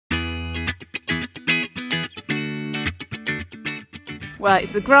Well,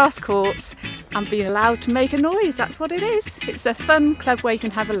 it's the grass courts and being allowed to make a noise, that's what it is. It's a fun club where you can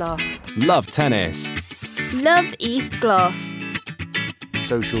have a laugh. Love tennis. Love East Glos.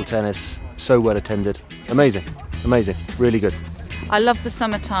 Social tennis, so well attended. Amazing, amazing, really good. I love the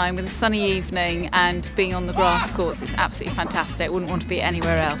summertime with a sunny evening and being on the grass courts. It's absolutely fantastic. I wouldn't want to be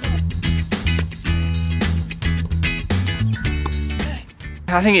anywhere else.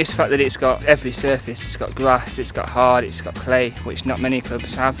 I think it's the fact that it's got every surface. It's got grass, it's got hard, it's got clay, which not many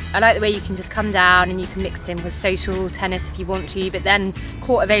clubs have. I like the way you can just come down and you can mix in with social tennis if you want to, but then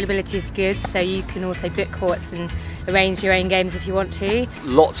court availability is good, so you can also book courts and arrange your own games if you want to.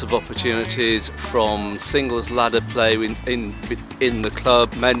 Lots of opportunities from singles ladder play in the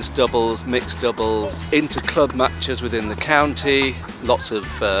club, men's doubles, mixed doubles, inter-club matches within the county. Lots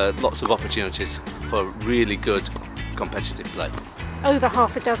of opportunities for really good competitive play. Over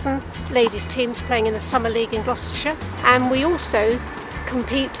half a dozen ladies teams playing in the Summer League in Gloucestershire, and we also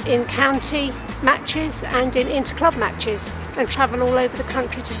compete in county matches and in inter-club matches and travel all over the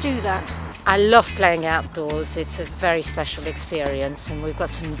country to do that. I love playing outdoors. It's a very special experience, and we've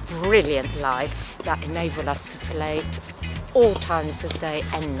got some brilliant lights that enable us to play all times of day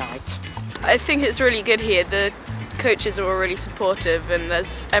and night. I think it's really good here. The coaches are all really supportive and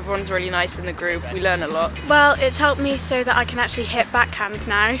everyone's really nice in the group. We learn a lot. Well, it's helped me so that I can actually hit backhands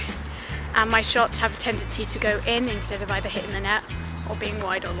now, and my shots have a tendency to go in instead of either hitting the net or being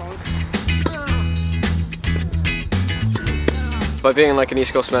wide or long. By being like an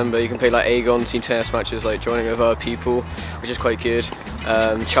East Glos member, you can play like Aegon team tennis matches, like joining with other people, which is quite good.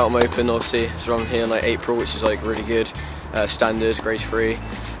 Cheltenham Open obviously is around here in like April, which is like really good. Standard, grade 3,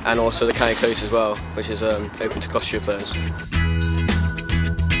 and also the county close as well, which is open to Gloucestershire players.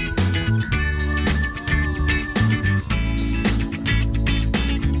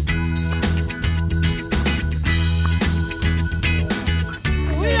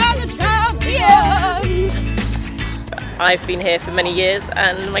 We are the champions! I've been here for many years,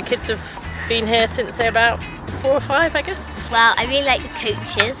 and my kids have been here since they're about 4 or 5, I guess. Well, I really like the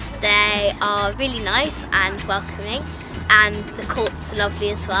coaches. They are really nice and welcoming, and the court's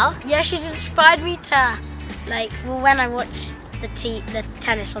lovely as well. Yeah, she's inspired me to, when I watch the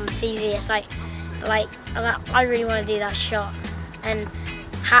tennis on the TV, it's like I really want to do that shot, and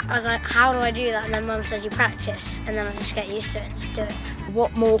I was like, how do I do that? And then Mum says you practice, and then I just get used to it and just do it.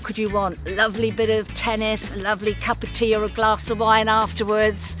 What more could you want? A lovely bit of tennis, a lovely cup of tea or a glass of wine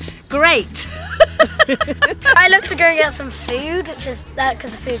afterwards. Great! I love to go and get some food, which is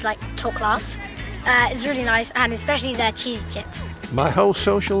because the food's like top class. It's really nice, and especially their cheese chips. My whole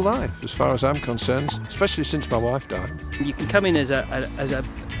social life, as far as I'm concerned, especially since my wife died. You can come in as a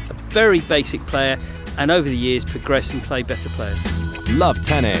very basic player, and over the years progress and play better players. Love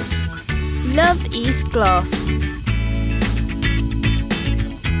tennis. Love East Glos.